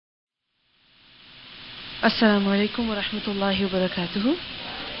السلام عليكم ورحمة الله وبركاته.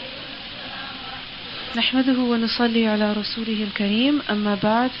 نحمده ونصلي على رسوله الكريم. أما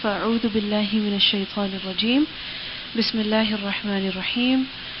بعد، فأعوذ بالله من الشيطان الرجيم. بسم الله الرحمن الرحيم.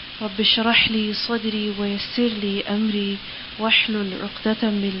 رب اشرح لي صدري ويسر لي أمري واحلل عقدة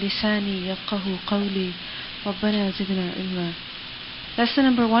من لساني يفقه قولي ربنا زدنا علما. Lesson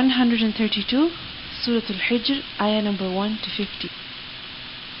number 132, Surah Al-Hijr, ayah number 1 to 50.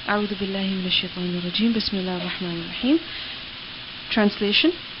 أعوذ بالله من الشيطان الرجيم. بسم الله الرحمن الرحيم.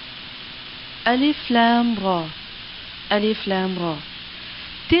 Translation: Alif Lam Ra. Alif Lam Ra.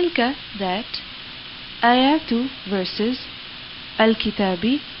 Tilka, that. Ayatu, verses.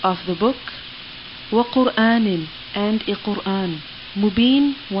 Al-Kitabi, of the book. Wa Qur'anin, and a Qur'an.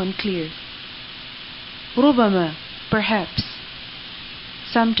 Mubin, one clear. Rubama, perhaps.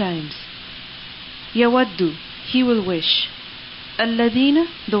 Sometimes. Yawaddu, he will wish. Alladina,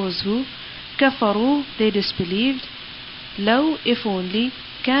 those who. Kafaru, they disbelieved. Law, if only.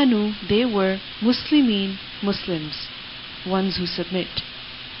 Kanu, they were. Muslimin, Muslims, ones who submit.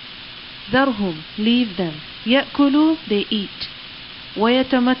 Darhum, leave them. Ya'kulu, they eat.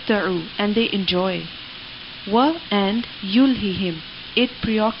 Wayatamatta'u, and they enjoy. Wa, and yulhihim, it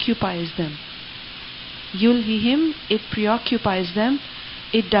preoccupies them. Yulhihim, it preoccupies them,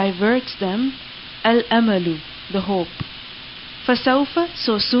 it diverts them. Al-amalu, the hope. Fasawfa,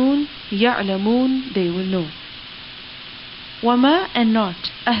 so soon. Ya'lamun, they will know. Wama, and not.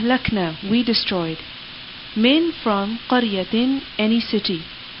 Ahlakna, we destroyed. Min, from. Qaryatin, any city.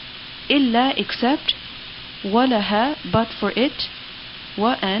 Illa, except. Walaha, but for it.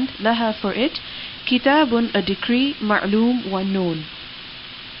 Wa, and. Laha, for it. Kitabun, a decree. Ma'loom, one known.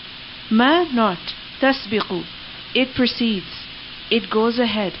 Ma, not. Tasbiqu, it precedes. It goes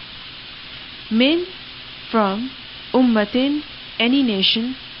ahead. Min, from. Ummatin, any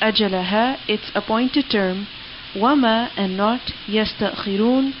nation. Ajalaha, its appointed term. Wama, and not.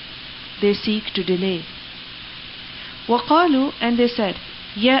 Yastakhirun, they seek to delay. Waqalu, and they said.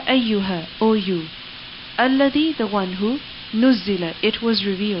 Ya ayyuha, O you. Alladhi, the one who. Nuzzila, it was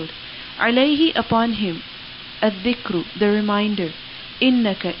revealed. Alayhi, upon him. Ad-dhikru, the reminder.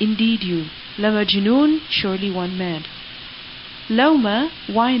 Innaka, indeed you. Lamajnoon, surely one mad. Lawma,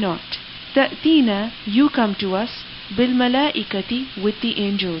 why not? Ta'tina, you come to us. Bil malaikati, with the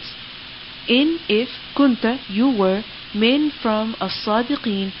angels. In, if. Kunta, you were. Min, from.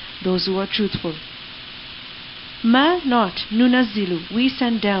 As-sadiqeen, those who are truthful. Ma, not. Nunazzilu, we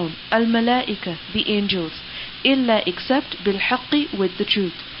send down. Al-malaika, the angels. Illa, except. Bil-haqqi, with the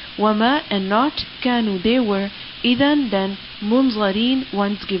truth. Wama, and not. Kanu, they were. Idhan, then. Munzareen,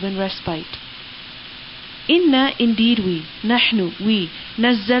 ones given respite. Inna, indeed we. Nahnu, we.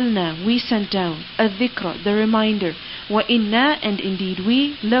 Nazzalna, we sent down. Al-dhikra, the reminder. Wa inna, and indeed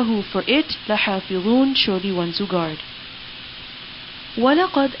we. Lahu, for it. Lahafidhun, surely ones who guard.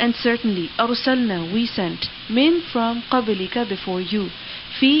 Walaqad, and certainly. Arsalna, we sent. Min, from. Qablika, before you.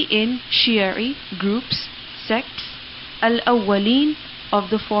 Fi, in. Shi'ari, groups, sects. Al-awwaleen, of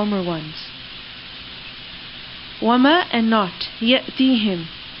the former ones. Wama, and not. Ya'tihim,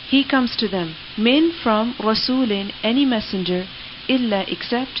 he comes to them. Min, from. Rasulin, any messenger. Illa,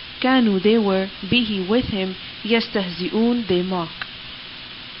 except. Kanu, they were. Bihi, with him. Yastahzi'un, they mock.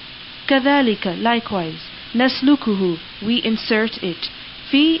 Kadhalika, likewise. Naslukuhu, we insert it.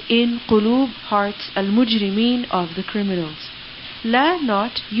 Fi, in. Qulub, hearts. Al-mujrimeen, of the criminals. La,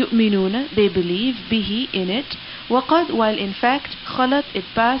 not. Yu'minuna, they believe. Bihi, in it. Waqad, while in fact. Khalat, it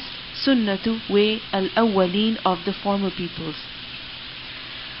passed. Sunnatu, way. Al-awwaleen, of the former peoples.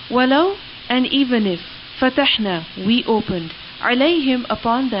 Walau, and even if. Fatahna, we opened. Alayhim,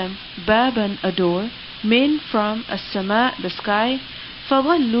 upon them. Baban, a door. Min, from. As-sama, the sky.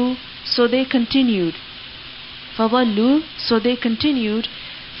 Fadallu, so they continued. Fadallu, so they continued.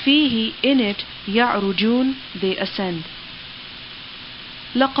 Fihi, in it. Ya'rujun, they ascend.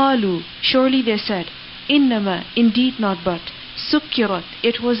 Laqalu, surely they said. Innama, indeed not but. Sukkirat,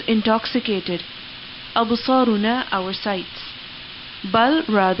 it was intoxicated. Absaruna, our sights. Bal,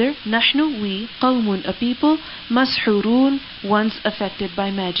 rather. Nahnu, we. Qawmun, a people. Mashurun, ones affected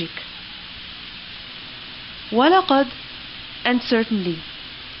by magic. Walaqad, and certainly.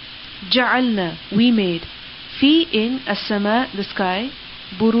 Ja'alna, we made. Fi, in. As-sama, the sky.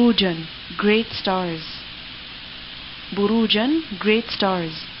 Burujan, great stars. Burujan, great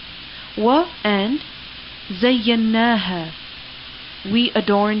stars. Wa, and. Zayyannaha, we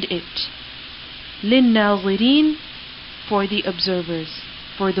adorned it. Lin-nazirin, for the observers,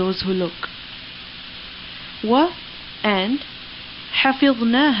 for those who look. Wa, and.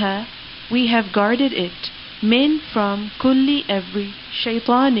 Hafidnaha, we have guarded it. Min, from. Kulli, every.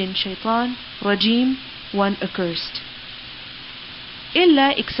 Shaytanin, shaitan. Rajim, one accursed.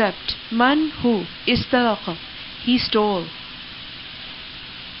 Illa except man who istaraqa, he stole.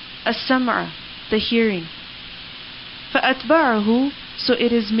 As-sam'a, the hearing. فَأَتْبَعَهُ, so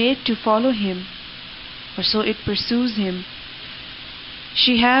it is made to follow him, or so it pursues him.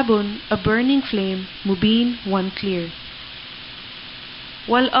 Shihabun, a burning flame, mubin, one clear.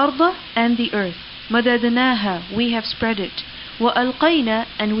 وَالْأَرْضَ, and the earth, مَدَدْنَاهَا, we have spread it. وَأَلْقَيْنَا,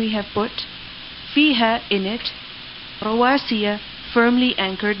 and we have put, فِيهَا, in it, رَوَاسِيَ, firmly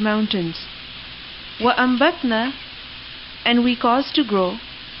anchored mountains. وَأَنْبَتْنَا, and we cause to grow,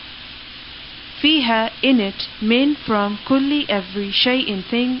 فِيهَا, in it, min, from, kulli, every, shay'in,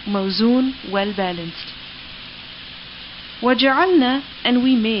 thing, mawzoon, well balanced. وَجَعَلْنَا, and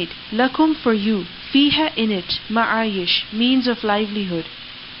we made, lakum, for you, فِيهَا, in it, ma'ayish, means of livelihood.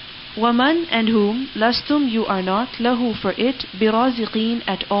 وَمَنْ, and whom, lastum, you are not, lahu, for it, biraziqeen,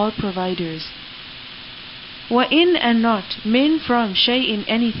 at all providers. وَإِنْ, and not, min, from, shay'in,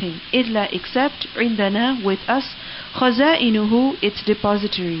 anything, illa, except, عِنْدَنَا, with us, خَزَائِنُهُ, its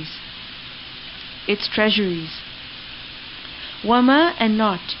depositories, its treasuries. وَمَا, and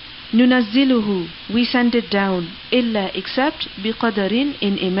not, نُنَزِّلُهُ, we send it down, illa, except, بِقَدَرٍ,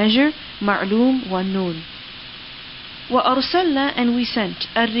 in a measure, ma'loom, one known. وَأَرْسَلْنَا, and we sent,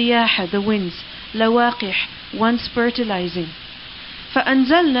 الرِّيَاحَ, the winds, لَوَاقِحْ, once fertilizing.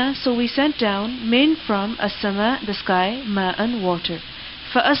 فَأَنزَلْنَا, so we sent down, min, from, as-sama, the sky, ma'an, water.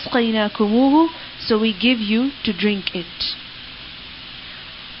 فَأَسْقَيْنَاكُمُوهُ, so we give you to drink it.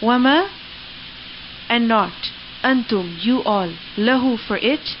 وَمَا, and not, antum, you all, lahu, for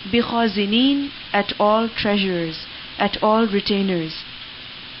it, bikhazinin, at all treasurers, at all retainers.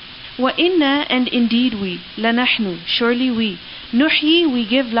 وَإِنَّا, and indeed we, لَنَحْنُ, surely we, نُحْيِي, we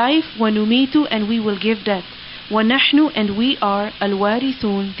give life, وَنُمِيتُ, and we will give death, وَنَحْنُ, and we are,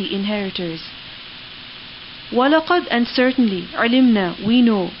 الْوَارِثُونَ, the inheritors. وَلَقَدْ, and certainly, عِلِمْنَا, we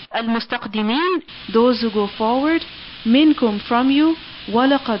know, الْمُسْتَقْدِمِينَ, those who go forward, minkum, from you,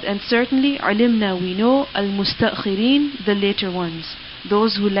 وَلَقَدْ, and certainly, عِلِمْنَا, we know, الْمُسْتَأْخِرِينَ, the later ones,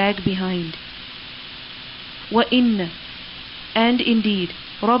 those who lag behind. وَإِنَّ, and indeed,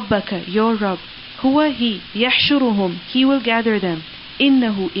 رَبَّكَ, your Rabb, huwa, he, يَحْشُرُهُمْ, he will gather them,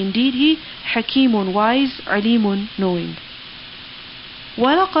 إِنَّهُ, indeed he, حَكِيمٌ, wise, عَلِيمٌ, knowing.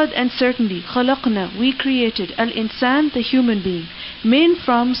 وَلَقَدْ, and certainly, خَلَقْنَا, we created, al-insan, the human being, min,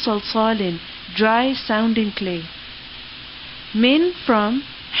 from, salsalin, dry sounding clay, min, from,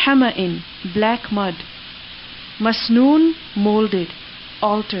 hama'in, black mud, masnoon, molded,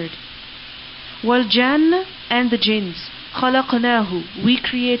 altered. وَالْجَانَّ, and the jinns, خَلَقْنَاهُ, we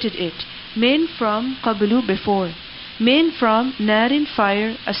created it, min, from, qablu, before, min, from, narin,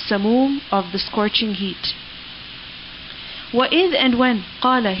 fire, as-samoom, of the scorching heat. وَإِذْ, and when,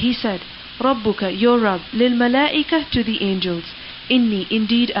 قَالَ, he said, رَبُّكَ, your Rabb, لِلْمَلَائِكَةِ, to the angels, إِنِّي,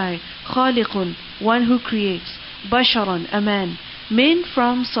 indeed I, خَالِقٌ, one who creates, basharan, a man, min,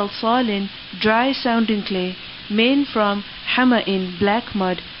 from, salsalin, dry sounding clay, min, from, hama'in, black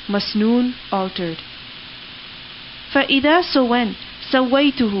mud, masnoon, altered. فَإِذَا, so when,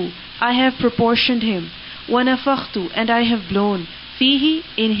 سَوَّيْتُهُ, I have proportioned him, وَنَفَخْتُ, and I have blown, فِيهِ,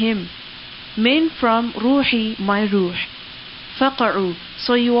 in him, min, from, ruhi, my ruh. فَقَعُوا,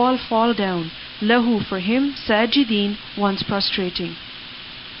 so you all fall down, lahu, for him, sajidin, once prostrating.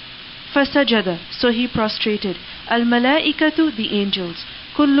 فَسَجَدَ, so he prostrated, al-malaikatu, the angels,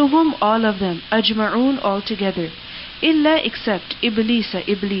 kulluhum, all of them, ajma'un, all together, illa, except, Iblisa,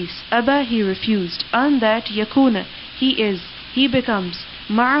 Iblis, Aba, he refused, an that, yakuna, he becomes,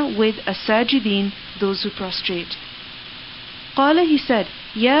 ma'a, with, as-sajidin, those who prostrate. Qala, he said,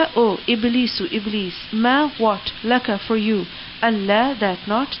 Ya, O, Iblisu, Iblis, ma, what, laka, for you, Allah, that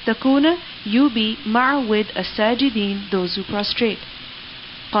not, takuna, you be, ma'a, with, as-sajidin, those who prostrate.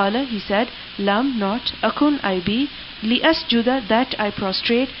 Qala, he said, lam, not, akun, I be, li'asjuda, that I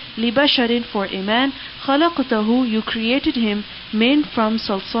prostrate, libasharin, for a man, khalaqtahu, you created him, min, from,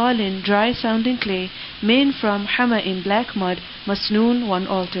 salsalin, dry sounding clay, min, from, hama'in, black mud, masnoon, one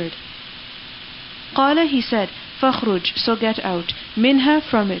altered. Qala, he said, fakhruj, so get out, minha,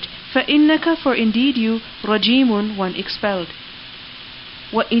 from it, fa'innaka, for indeed you, rajimun, one expelled.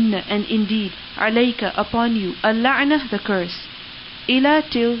 Wa inna, and indeed, alayka, upon you, al-la'na, the curse, ila,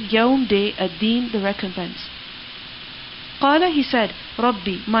 till, yawm, day, ad-din, the recompense. Qala, he said,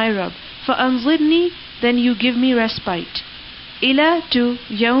 Rabbi, my Rabb, fa'anzirni, then you give me respite, ila, to,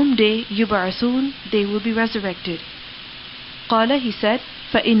 yawm, day, yub'athun, they will be resurrected. Qala, he said,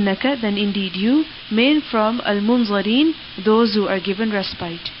 فَإِنَّكَ, then indeed you, min, from, al-munzarin, those who are given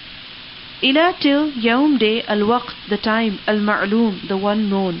respite. Ila, till, yawm, day, al-waqt, the time, al-ma'loom, the one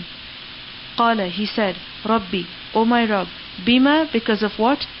known. Qala, he said, Rabbi, O my Rabb, bima, because of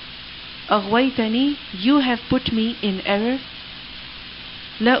what? Aghwaytani, you have put me in error.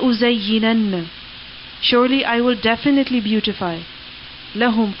 La uzayyinanna, surely I will definitely beautify.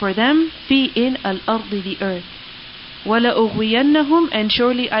 Lahum, for them, fi in al-ardi, the earth. Wala ughwiyannahum, and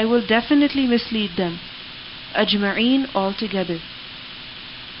surely I will definitely mislead them. Ajma'een, altogether.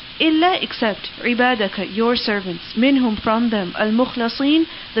 Illa, except, ibadaka, your servants, minhum, from them, al-mukhlasin,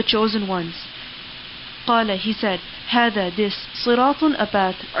 the chosen ones. Qala, he said, hada, this, siratun, a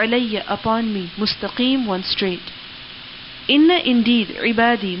path, alayya, upon me, mustaqim, one straight. Inna, indeed,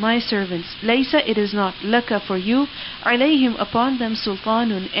 ibadi, my servants, laysa, it is not, laka, for you, alayhim, upon them,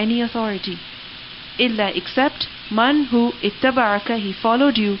 sultanun, any authority. Illa, except, man who, ittaba'aka, he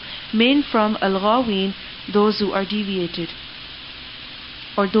followed you, min, from al-ghaween, those who are deviated,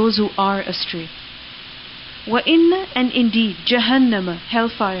 or those who are astray. Wa inna, and indeed, Jahannama,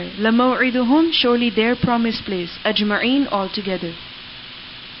 hellfire, lamaw'iduhum, surely their promised place, ajma'een, altogether.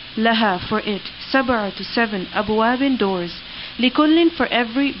 Laha, for it, sab'atu, 7, abwabin, doors, likullin, for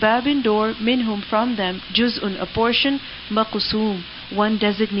every, babin, door, minhum, from them, juz'un, a portion, maqsum, one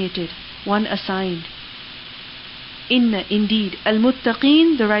designated, one assigned. Inna, indeed,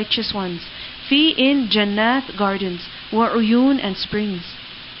 al-muttaqeen, the righteous ones, fi in jannat, gardens, wa uyun, and springs.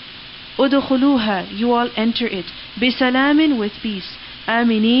 Udkhuluha, you all enter it, bisalamin, with peace,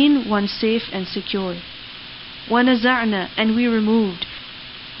 aminin, one safe and secure. Wa naza'na, and we removed,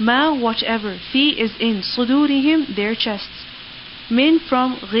 ma, whatever, fi is in, sudurihim, their chests, min,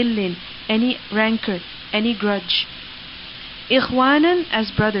 from ghillin, any rancor, any grudge. Ikhwanan,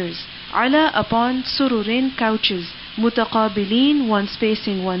 as brothers, ala, upon, sururin, couches, mutaqabilin, one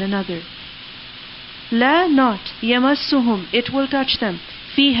spacing one another. La, not, yamassuhum, it will touch them,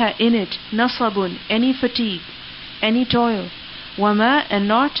 fiha, in it, nasabun, any fatigue, any toil, wama, and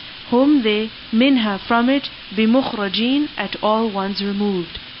not, whom they, minha, from it, bimukhrajin, at all once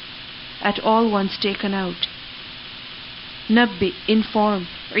removed, at all once taken out. Nabbi, inform,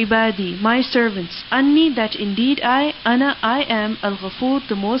 ibadi, my servants, anni, that indeed I, ana, I am, al-Ghafur,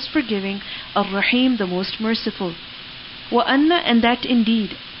 the most forgiving, al-Rahim, the most merciful. Wa anna, and that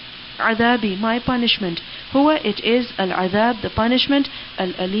indeed, adabi, my punishment, huwa, it is, al-adab, the punishment,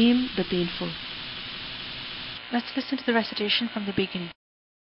 al-alim, the painful. Let's listen to the recitation from the beginning.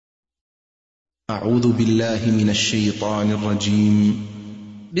 أعوذ بالله من الشيطان الرجيم.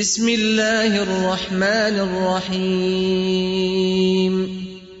 بسم الله الرحمن الرحيم.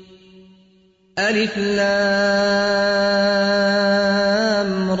 ألف لام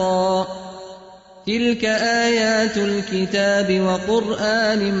را، تلك آيات الكتاب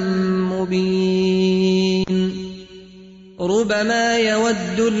وقرآن مبين. ربما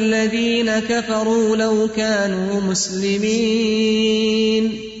يود الذين كفروا لو كانوا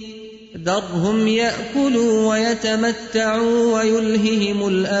مسلمين. ذرهم يأكلوا ويتمتعوا ويلههم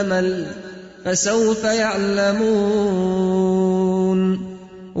الأمل، فسوف يعلمون.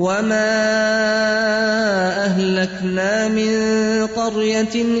 وما أهلكنا من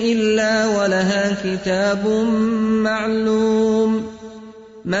قرية إلا ولها كتاب معلوم،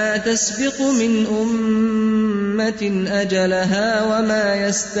 ما تسبق من أمة أجلها وما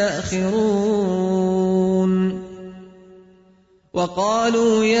يستأخرون.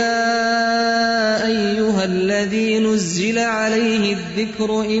 وقالوا يا أيها الذي نزل عليه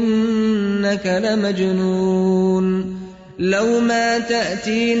الذكر إنك لمجنون، لو ما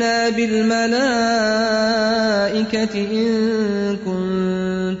تأتينا بالملائكة إن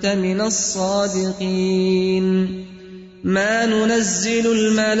كنت من الصادقين. ما ننزل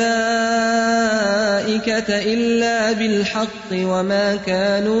الملائكة إلا بالحق وما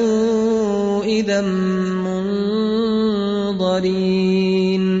كانوا إذا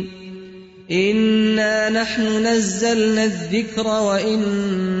منظرين. إنا نحن نزلنا الذكر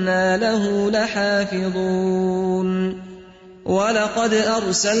وإنا له لحافظون. ولقد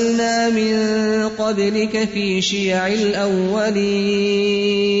أرسلنا من قبلك في شيع الأولين،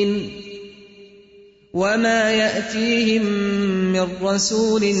 وما يأتيهم من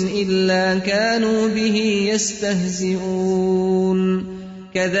رسول إلا كانوا به يستهزئون.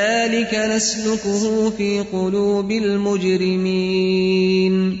 كذلك نسلكه في قلوب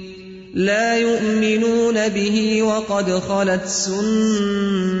المجرمين. لا يؤمنون به وقد خلت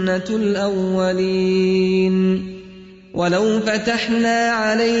سنة الأولين. ولو فتحنا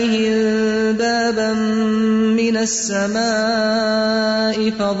عليهم بابا من السماء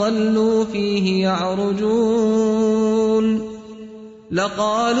فظلوا فيه يعرجون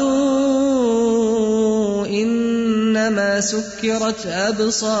لقالوا إنما سكرت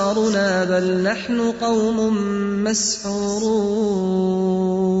أبصارنا بل نحن قوم مسحورون.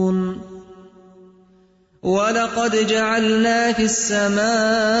 وَلَقَدْ جَعَلْنَا فِي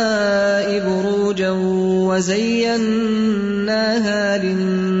السَّمَاءِ بُرُوجًا وَزَيَّنَّاهَا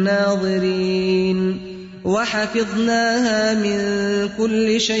لِلنَّاظِرِينَ وَحَفِظْنَاهَا مِنْ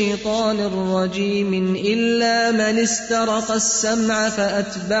كُلِّ شَيْطَانٍ رَجِيمٍ إِلَّا مَنِ اسْتَرَقَ السَّمْعَ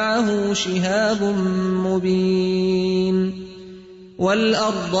فَأَتْبَعَهُ شِهَابٌ مُبِينٌ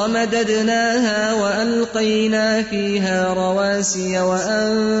وَالْأَرْضَ مَدَدْنَاهَا وَأَلْقَيْنَا فِيهَا رَوَاسِيَ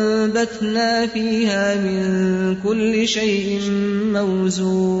وَأَنبَتْنَا فِيهَا مِن كُلِّ شَيْءٍ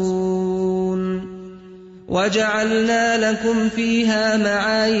مَّوْزُونٍ وَجَعَلْنَا لَكُمْ فِيهَا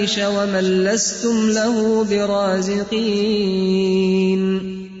مَعَايِشَ وَمَن لَّسْتُمْ لَهُ بِرَازِقِينَ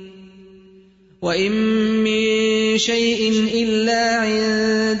وَإِن مِّن شَيْءٍ إِلَّا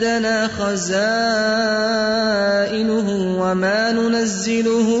عِندَنَا خَزَائِنُهُ وَمَا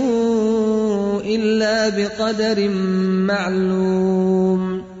نُنَزِّلُهُ إِلَّا بِقَدَرٍ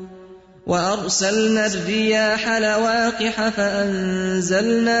مَّعْلُومٍ وَأَرْسَلْنَا الرِّيَاحَ لَوَاقِحَ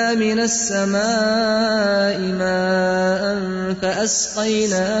فَأَنزَلْنَا مِنَ السَّمَاءِ مَاءً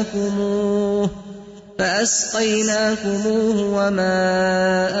فَأَسْقَيْنَاكُمُوهُ وَمَا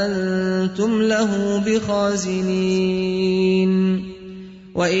أَنتُمْ لَهُ بِخَازِنِينَ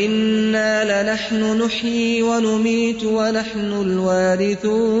وَإِنَّا لَنَحْنُ نُحْيِي وَنُمِيتُ وَنَحْنُ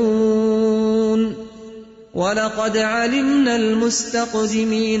الْوَارِثُونَ وَلَقَدْ عَلِمْنَا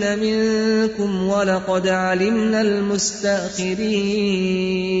الْمُسْتَقْدِمِينَ مِنكُمْ وَلَقَدْ عَلِمْنَا الْمُسْتَأْخِرِينَ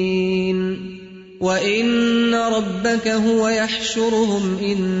وَإِنَّ رَبَّكَ هُوَ يَحْشُرُهُمْ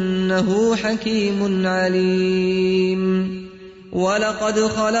إِنَّهُ حَكِيمٌ عَلِيمٌ وَلَقَدْ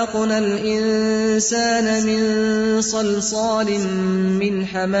خَلَقْنَا الْإِنسَانَ مِنْ صَلْصَالٍ مِنْ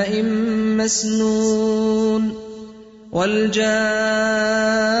حَمَإٍ مَسْنُونٍ وَالْجَانَّ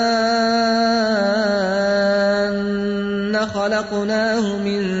خَلَقْنَاهُ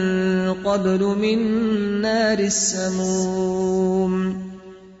مِنْ قَبْلُ مِنْ نَارِ السَّمُومِ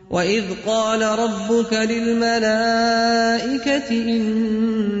وَإِذْ قَالَ رَبُّكَ لِلْمَلَائِكَةِ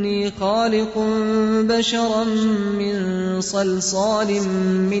إِنِّي خَالِقٌ بَشَرًا مِّن صَلْصَالٍ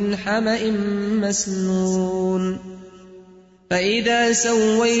مِّنْ حَمَإٍ مَّسْنُونٍ فَإِذَا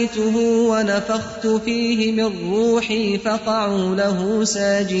سَوَّيْتُهُ وَنَفَخْتُ فِيهِ مِن رُّوحِي فَقَعُوا لَهُ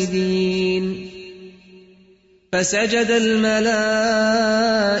سَاجِدِينَ فَسَجَدَ الْمَلَائِكَةُ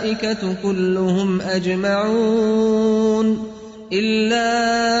كُلُّهُمْ أَجْمَعُونَ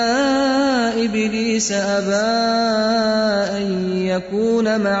إِلَّا إِبْلِيسَ أَبَىٰ أَن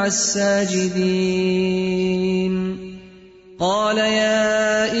يَكُونَ مَعَ السَّاجِدِينَ قَالَ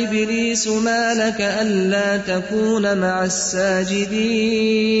يَا إِبْلِيسُ مَا لَكَ أَلَّا تَكُونَ مَعَ السَّاجِدِينَ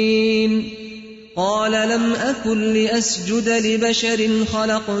قَالَ لَمْ أَكُن لِّأَسْجُدَ لِبَشَرٍ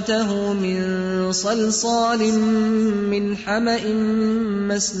خَلَقْتَهُ مِن صَلْصَالٍ مِّنْ حَمَإٍ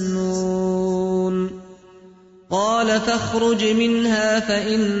مَّسْنُونٍ قَالَ فَاخْرُجْ مِنْهَا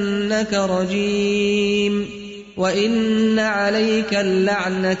فَإِنَّكَ رَجِيمٌ وَإِنَّ عَلَيْكَ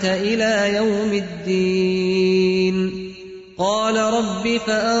اللَّعْنَةَ إِلَىٰ يَوْمِ الدِّينِ قَالَ رَبِّ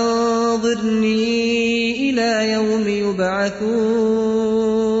فَأَنظِرْنِي إِلَىٰ يَوْمِ يُبْعَثُونَ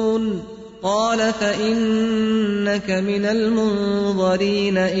قَالَ فَإِنَّكَ مِنَ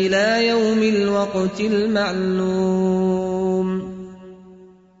الْمُنظَرِينَ إِلَىٰ يَوْمِ الْوَقْتِ الْمَعْلُومِ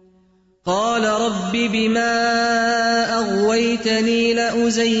قَالَ رَبِّ بِمَا أَغْوَيْتَنِي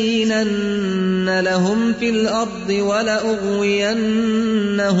لَأُزَيِّنَنَّ لَهُمْ فِي الْأَرْضِ وَلَأُغْوِيَنَّهُمْ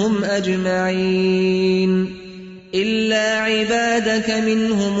أَجْمَعِينَ إِلَّا عِبَادَكَ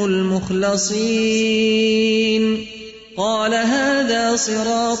مِنْهُمُ الْمُخْلَصِينَ قَالَ هَذَا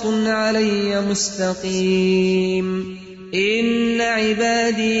صِرَاطٌ عَلَيَّ مُسْتَقِيمٌ إِنَّ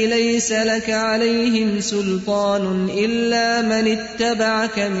عِبَادِي لَيْسَ لَكَ عَلَيْهِمْ سُلْطَانٌ إِلَّا مَنِ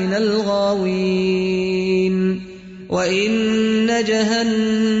اتَّبَعَكَ مِنَ الْغَاوِينَ وَإِنَّ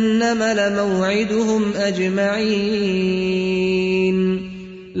جَهَنَّمَ لَمَوْعِدُهُمْ أَجْمَعِينَ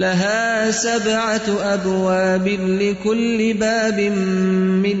لَهَا 7 أَبْوَابٍ لِكُلِّ بَابٍ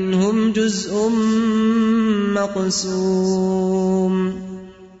مِّنْهُمْ جُزْءٌ مَّقْسُومٌ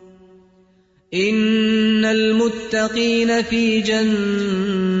إِنَّ الْمُتَّقِينَ فِي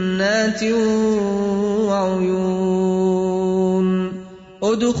جَنَّاتٍ وَعُيُونٍ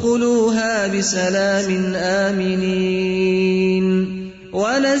ادْخُلُوهَا بِسَلَامٍ آمِنِينَ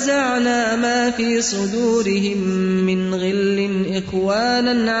وَنَزَعْنَا مَا فِي صُدُورِهِم مِّنْ غِلٍّ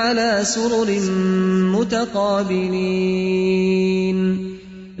إِخْوَانًا عَلَىٰ سُرُرٍ مُّتَقَابِلِينَ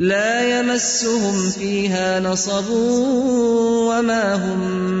لَا يَمَسُّهُمْ فِيهَا نَصَبٌ وَمَا هُم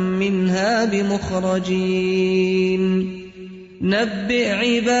مِّنْهَا بِمُخْرَجِينَ نَبِّئْ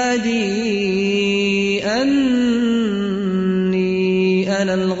عِبَادِي أَنِّي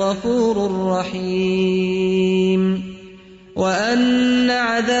أَنَا الْغَفُورُ الرَّحِيمُ وأن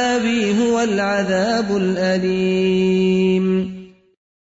عذابي هو العذاب الأليم.